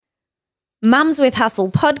Mums with Hustle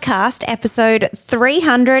podcast, episode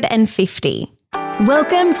 350.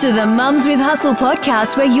 Welcome to the Mums with Hustle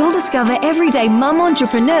podcast, where you'll discover everyday mum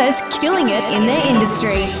entrepreneurs killing it in their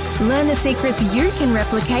industry. Learn the secrets you can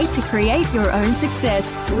replicate to create your own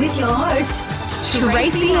success with your host,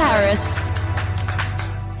 Tracy Harris.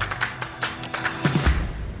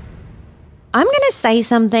 I'm going to say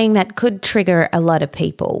something that could trigger a lot of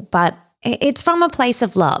people, but it's from a place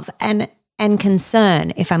of love and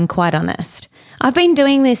concern, if I'm quite honest. I've been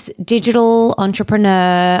doing this digital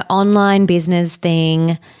entrepreneur online business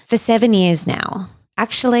thing for 7 years now.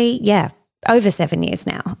 Actually, over 7 years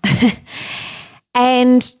now.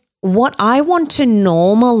 And what I want to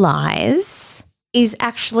normalize is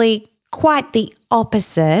actually quite the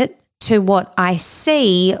opposite to what I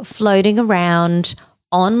see floating around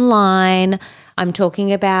online. I'm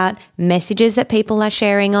talking about messages that people are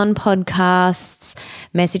sharing on podcasts,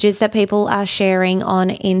 messages that people are sharing on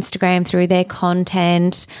Instagram through their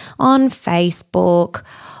content, on Facebook,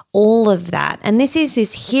 all of that. And this is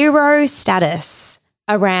this hero status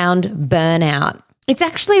around burnout. It's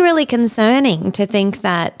actually really concerning to think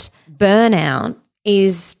that burnout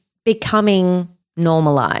is becoming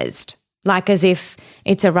normalized, like as if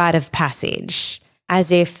it's a rite of passage,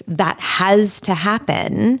 as if that has to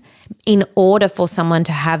happen in order for someone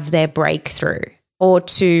to have their breakthrough, or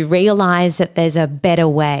to realize that there's a better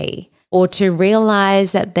way, or to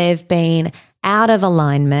realize that they've been out of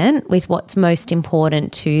alignment with what's most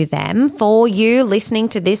important to them. For you listening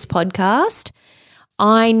to this podcast,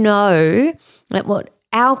 I know that what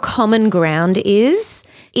our common ground is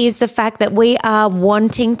the fact that we are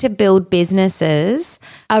wanting to build businesses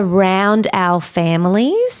around our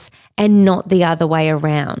families and not the other way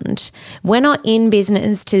around. We're not in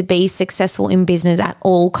business to be successful in business at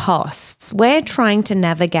all costs. We're trying to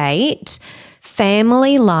navigate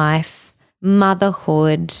family life,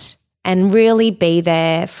 motherhood, and really be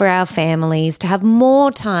there for our families, to have more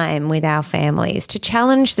time with our families, to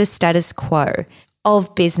challenge the status quo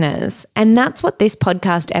of business. And that's what this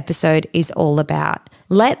podcast episode is all about.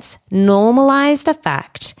 Let's normalize the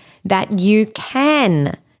fact that you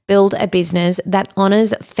can build a business that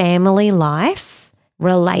honors family life,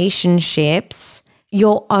 relationships,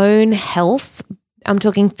 your own health. I'm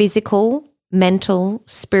talking physical, mental,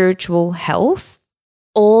 spiritual health,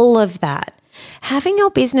 all of that. Having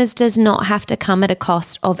your business does not have to come at a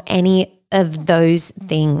cost of any of those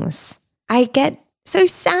things. I get so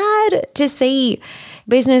sad to see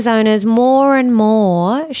business owners more and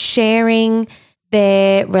more sharing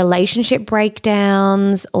their relationship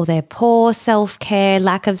breakdowns or their poor self-care,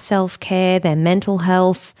 lack of self-care, their mental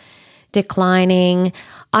health declining.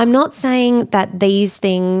 I'm not saying that these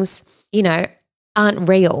things, aren't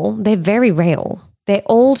real. They're very real. They're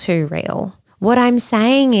all too real. What I'm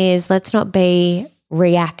saying is, let's not be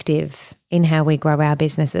reactive in how we grow our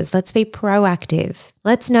businesses. Let's be proactive.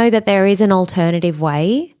 Let's know that there is an alternative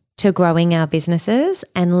way to growing our businesses,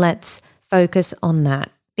 and let's focus on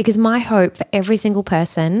that. Because my hope for every single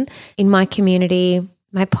person in my community,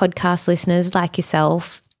 my podcast listeners like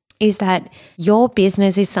yourself, is that your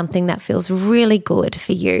business is something that feels really good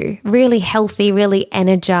for you, really healthy, really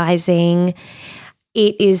energizing.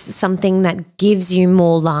 It is something that gives you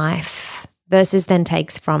more life versus then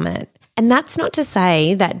takes from it. And that's not to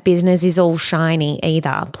say that business is all shiny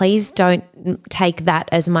either. Please don't take that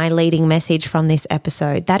as my leading message from this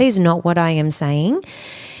episode. That is not what I am saying.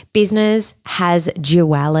 Business has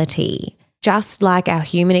duality, just like our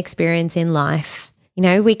human experience in life.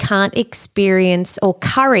 We can't experience, or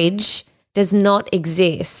courage does not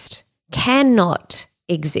exist, cannot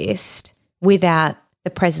exist without the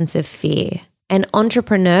presence of fear. And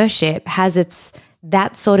entrepreneurship has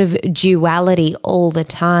that sort of duality all the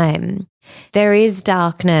time. There is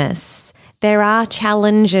darkness, there are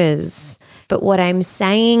challenges, but what I'm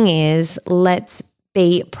saying is, let's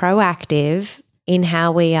be proactive in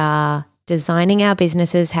how we are designing our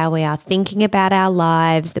businesses, how we are thinking about our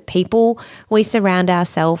lives, the people we surround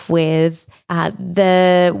ourselves with,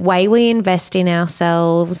 the way we invest in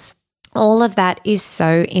ourselves. All of that is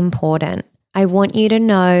so important. I want you to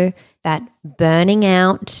know that burning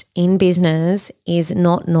out in business is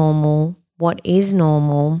not normal. What is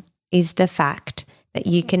normal is the fact that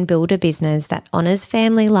you can build a business that honors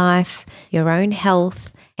family life, your own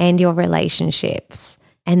health, and your relationships.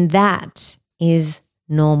 And that is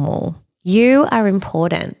normal. You are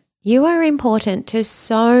important. You are important to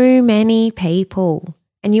so many people,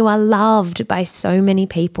 and you are loved by so many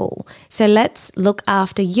people. So let's look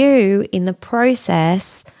after you in the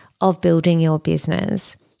process of building your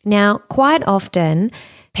business. Now, quite often,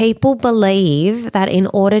 people believe that in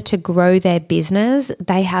order to grow their business,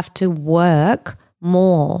 they have to work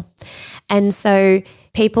more. And so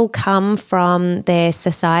people come from their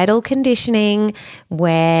societal conditioning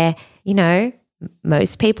where,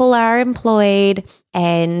 most people are employed,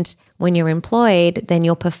 and when you're employed, then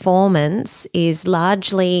your performance is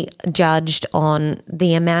largely judged on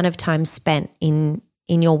the amount of time spent in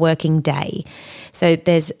your working day. So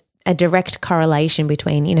there's a direct correlation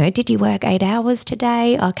between, did you work 8 hours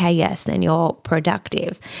today? Okay, yes, then you're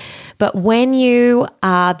productive. But when you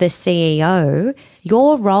are the CEO,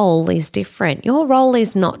 your role is different. Your role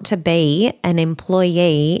is not to be an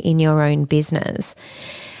employee in your own business.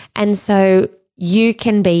 And so you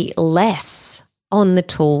can be less on the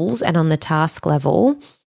tools and on the task level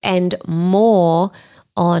and more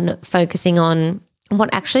on focusing on what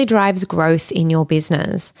actually drives growth in your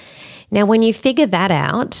business. Now, when you figure that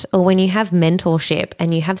out, or when you have mentorship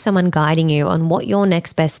and you have someone guiding you on what your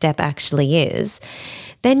next best step actually is,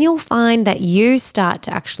 then you'll find that you start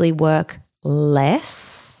to actually work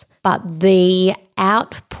less, but the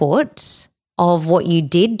output of what you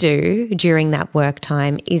did do during that work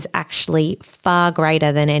time is actually far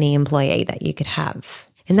greater than any employee that you could have.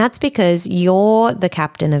 And that's because you're the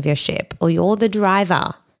captain of your ship, or you're the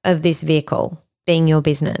driver of this vehicle, being your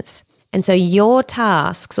business. And so your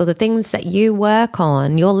tasks, or the things that you work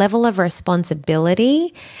on, your level of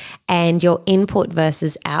responsibility and your input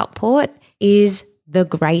versus output is the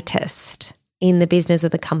greatest in the business or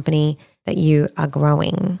the company that you are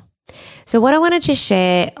growing. So what I wanted to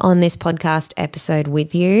share on this podcast episode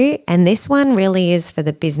with you, and this one really is for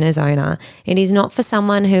the business owner. It is not for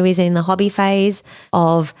someone who is in the hobby phase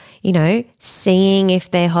of, seeing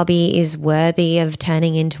if their hobby is worthy of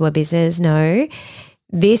turning into a business. No,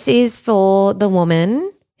 this is for the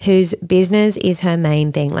woman whose business is her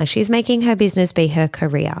main thing. Like, she's making her business be her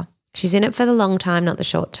career. She's in it for the long time, not the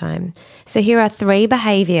short time. So here are 3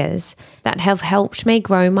 behaviors that have helped me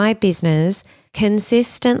grow my business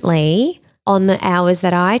consistently on the hours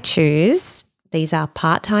that I choose. These are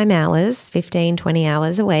part-time hours, 15, 20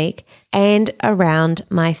 hours a week, and around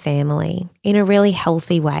my family in a really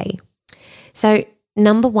healthy way. So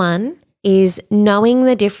number 1 is knowing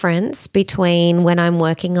the difference between when I'm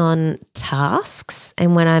working on tasks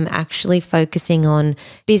and when I'm actually focusing on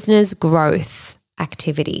business growth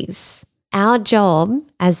activities. Our job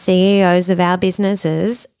as CEOs of our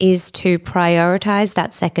businesses is to prioritize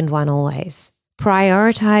that second one always.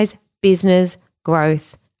 Prioritize business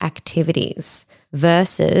growth activities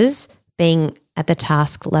versus being at the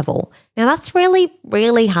task level. Now, that's really,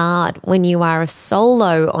 really hard when you are a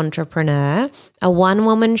solo entrepreneur, a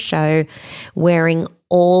one-woman show wearing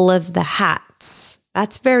all of the hats.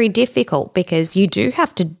 That's very difficult because you're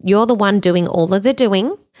the one doing all of the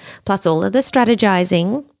doing, plus all of the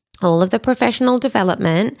strategizing, all of the professional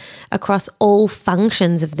development across all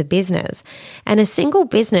functions of the business. And a single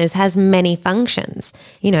business has many functions.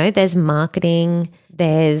 There's marketing,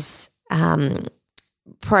 there's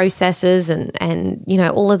processes and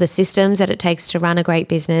all of the systems that it takes to run a great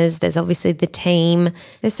business. There's obviously the team.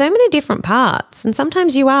 There's so many different parts, and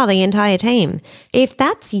sometimes you are the entire team. If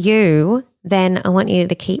that's you, then I want you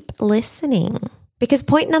to keep listening, because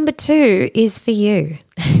point number 2 is for you.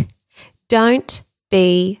 Don't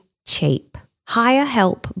be cheap. Hire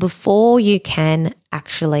help before you can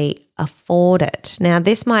actually afford it. Now,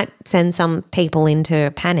 this might send some people into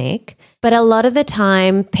a panic, but a lot of the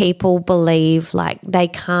time people believe like they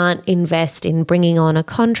can't invest in bringing on a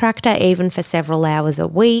contractor even for several hours a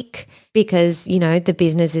week because, the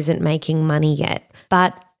business isn't making money yet.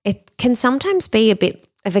 But it can sometimes be a bit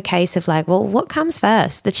of a case of like, well, what comes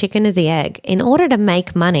first, the chicken or the egg? In order to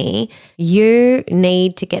make money, you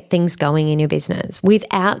need to get things going in your business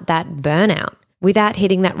without that burnout, without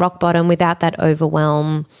hitting that rock bottom, without that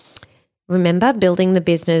overwhelm. Remember, building the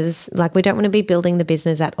business, like, we don't want to be building the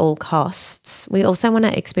business at all costs. We also want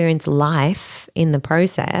to experience life in the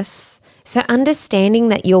process. So understanding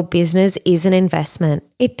that your business is an investment.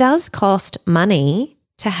 It does cost money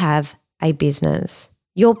to have a business.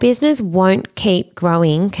 Your business won't keep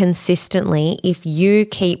growing consistently if you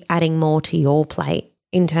keep adding more to your plate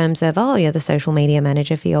in terms of, oh, you're the social media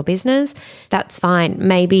manager for your business. That's fine.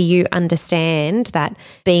 Maybe you understand that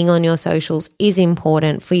being on your socials is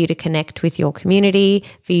important for you to connect with your community,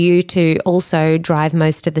 for you to also drive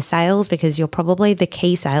most of the sales because you're probably the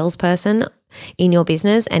key salesperson in your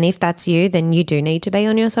business. And if that's you, then you do need to be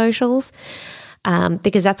on your socials.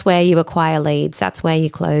 Because that's where you acquire leads. That's where you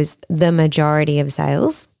close the majority of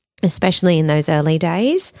sales, especially in those early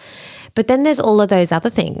days. But then there's all of those other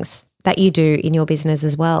things that you do in your business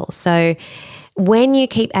as well. So when you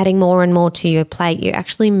keep adding more and more to your plate, you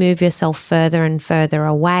actually move yourself further and further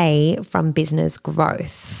away from business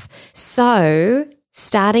growth. So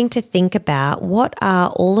starting to think about what are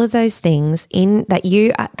all of those things that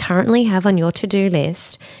you currently have on your to-do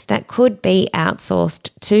list that could be outsourced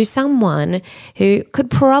to someone who could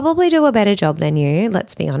probably do a better job than you,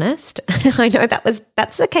 let's be honest. I know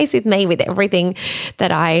that's the case with me with everything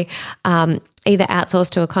that I either outsource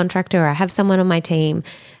to a contractor or I have someone on my team.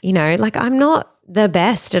 Like I'm not the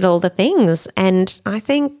best at all the things. And I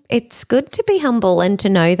think it's good to be humble and to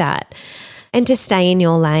know that and to stay in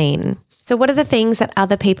your lane. So what are the things that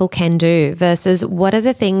other people can do versus what are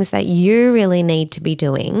the things that you really need to be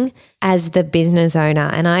doing as the business owner?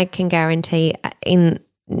 And I can guarantee in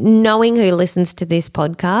knowing who listens to this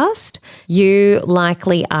podcast, you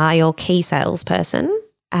likely are your key salesperson.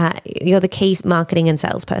 You're the key marketing and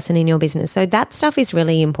salesperson in your business. So that stuff is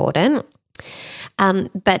really important.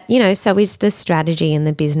 But so is the strategy and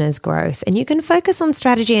the business growth. And you can focus on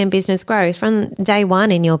strategy and business growth from day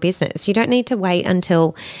one in your business. You don't need to wait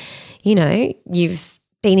until you've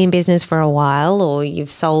been in business for a while or you've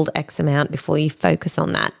sold X amount before you focus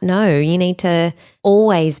on that. No, you need to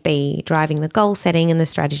always be driving the goal setting and the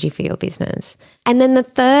strategy for your business. And then the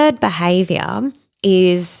third behavior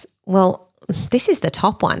is, this is the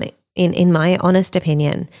top one in my honest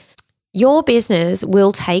opinion. Your business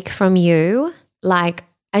will take from you like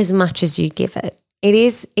as much as you give it.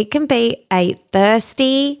 It can be a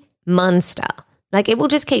thirsty monster. Like it will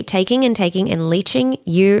just keep taking and leeching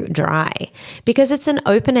you dry because it's an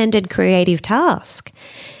open-ended creative task.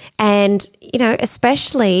 And,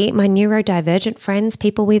 especially my neurodivergent friends,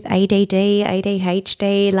 people with ADD,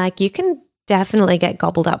 ADHD, like you can definitely get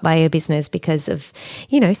gobbled up by your business because of,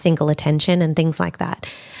 single attention and things like that.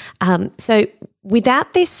 So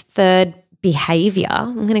without this third behavior,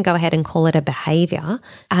 I'm going to go ahead and call it a behavior,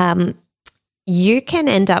 you can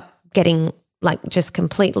end up getting like just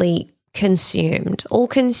completely consumed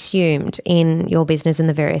in your business and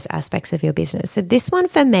the various aspects of your business. So this one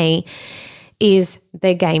for me is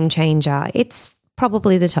the game changer. It's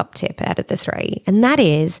probably the top tip out of the three, and that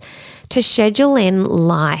is to schedule in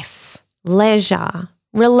life, leisure,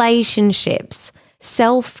 relationships,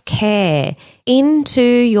 self-care into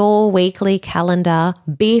your weekly calendar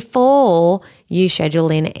before you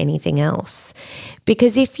schedule in anything else.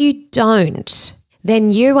 Because if you don't,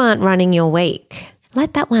 then you aren't running your week.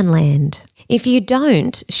 Let that one land. If you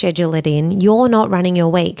don't schedule it in, you're not running your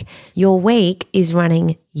week. Your week is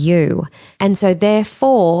running you. And so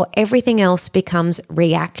therefore, everything else becomes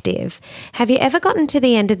reactive. Have you ever gotten to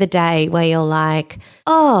the end of the day where you're like,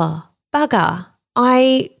 oh, bugger,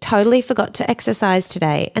 I totally forgot to exercise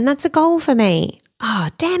today. And that's a goal for me. Oh,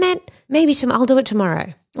 damn it. Maybe I'll do it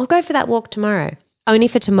tomorrow. I'll go for that walk tomorrow. Only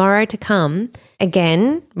for tomorrow to come,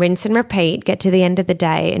 again, rinse and repeat, get to the end of the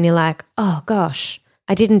day and you're like, oh gosh,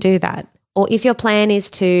 I didn't do that. Or if your plan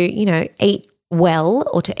is to, eat well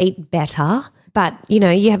or to eat better, but,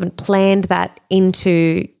 you haven't planned that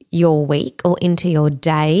into your week or into your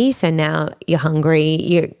day. So now you're hungry,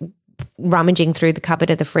 you're rummaging through the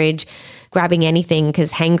cupboard of the fridge, grabbing anything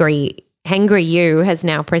because hangry you has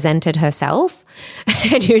now presented herself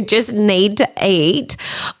and you just need to eat.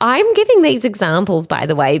 I'm giving these examples, by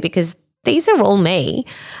the way, because these are all me.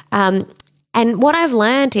 And what I've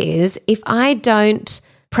learned is if I don't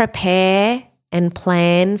prepare and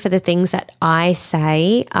plan for the things that I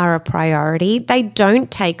say are a priority, they don't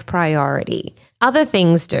take priority. Other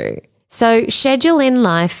things do. So schedule in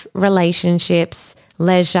life, relationships,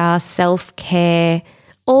 leisure, self-care,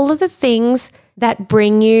 all of the things that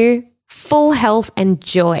bring you full health and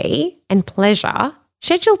joy and pleasure,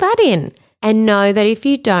 schedule that in and know that if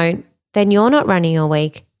you don't, then you're not running your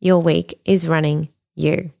week is running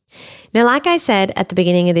you. Now, like I said at the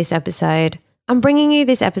beginning of this episode, I'm bringing you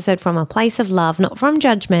this episode from a place of love, not from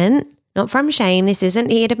judgment, not from shame. This isn't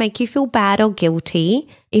here to make you feel bad or guilty.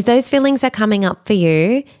 If those feelings are coming up for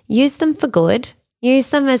you, use them for good. Use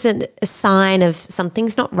them as a sign of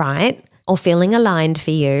something's not right or feeling aligned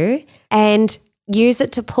for you, and use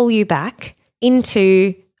it to pull you back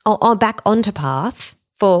into or back onto path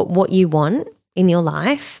for what you want in your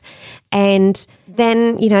life. And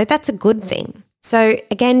then, that's a good thing. So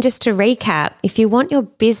again, just to recap, if you want your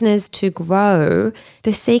business to grow,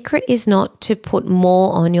 the secret is not to put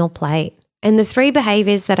more on your plate. And the 3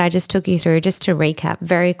 behaviors that I just took you through, just to recap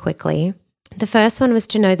very quickly, the first one was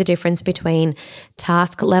to know the difference between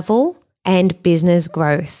task level and business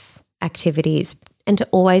growth activities and to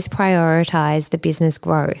always prioritize the business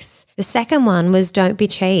growth. The second one was don't be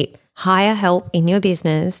cheap. Hire help in your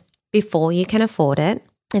business before you can afford it.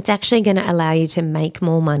 It's actually going to allow you to make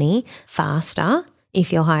more money faster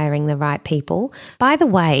if you're hiring the right people. By the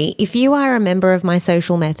way, if you are a member of my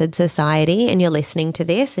Social Method Society and you're listening to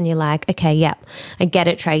this and you're like, okay, yep, I get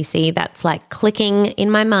it, Tracy. That's like clicking in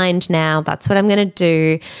my mind now. That's what I'm going to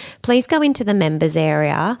do. Please go into the members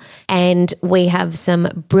area, and we have some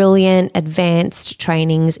brilliant advanced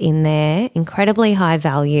trainings in there, incredibly high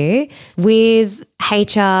value with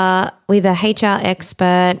a HR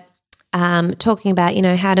expert, talking about,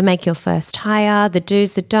 how to make your first hire, the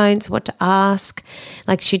do's, the don'ts, what to ask,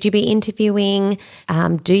 like should you be interviewing,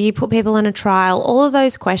 do you put people on a trial, all of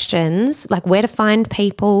those questions, like where to find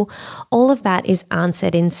people, all of that is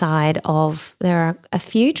answered inside of, there are a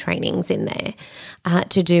few trainings in there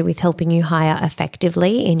to do with helping you hire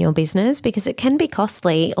effectively in your business, because it can be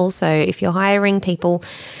costly also if you're hiring people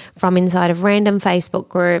from inside of random Facebook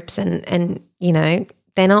groups and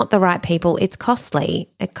they're not the right people. It's costly.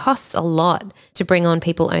 It costs a lot to bring on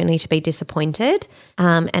people only to be disappointed.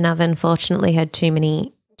 And I've unfortunately heard too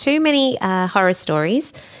many horror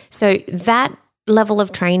stories. So that level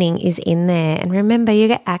of training is in there. And remember, you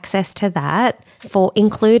get access to that for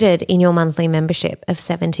included in your monthly membership of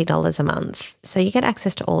 $70 a month. So you get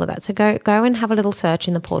access to all of that. So go and have a little search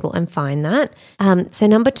in the portal and find that. So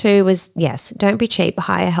number 2 was, yes, don't be cheap.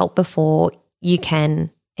 Hire help before you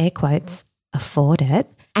can, air quotes, afford it.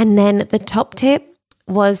 And then the top tip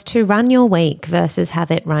was to run your week versus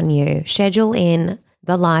have it run you. Schedule in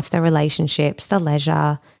the life, the relationships, the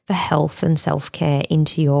leisure, the health and self-care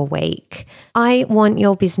into your week. I want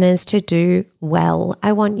your business to do well.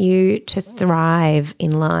 I want you to thrive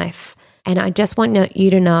in life. And I just want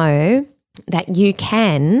you to know that you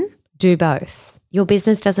can do both. Your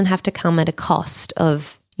business doesn't have to come at a cost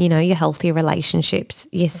of, your healthy relationships,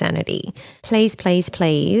 your sanity. Please, please,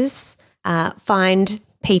 please, find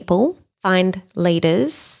people, find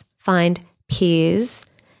leaders, find peers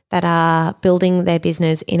that are building their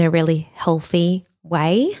business in a really healthy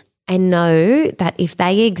way, and know that if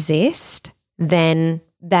they exist, then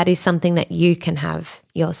that is something that you can have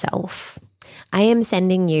yourself. I am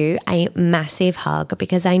sending you a massive hug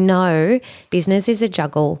because I know business is a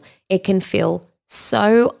juggle. It can feel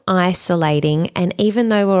so isolating, and even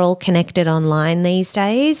though we're all connected online these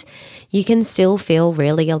days, you can still feel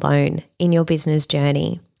really alone in your business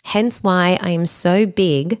journey. Hence why I am so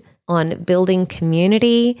big on building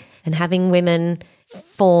community and having women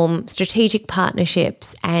form strategic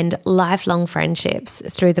partnerships and lifelong friendships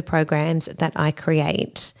through the programs that I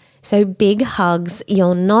create. So big hugs.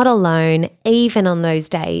 You're not alone, even on those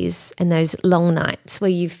days and those long nights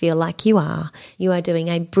where you feel like you are. You are doing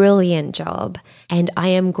a brilliant job, and I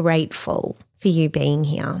am grateful for you being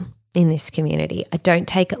here in this community. I don't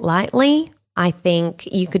take it lightly. I think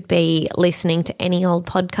you could be listening to any old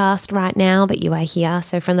podcast right now, but you are here.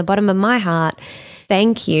 So from the bottom of my heart,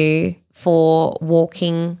 thank you for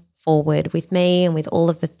walking forward with me and with all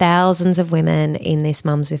of the thousands of women in this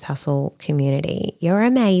Mums with Hustle community. You're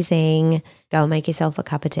amazing. Go and make yourself a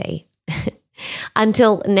cup of tea.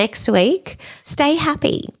 Until next week, stay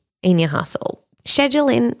happy in your hustle. Schedule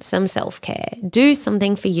in some self-care. Do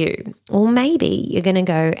something for you. Or maybe you're going to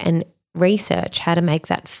go and research how to make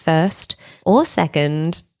that first or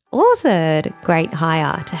second or third great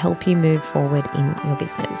hire to help you move forward in your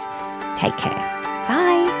business. Take care.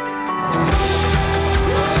 Bye.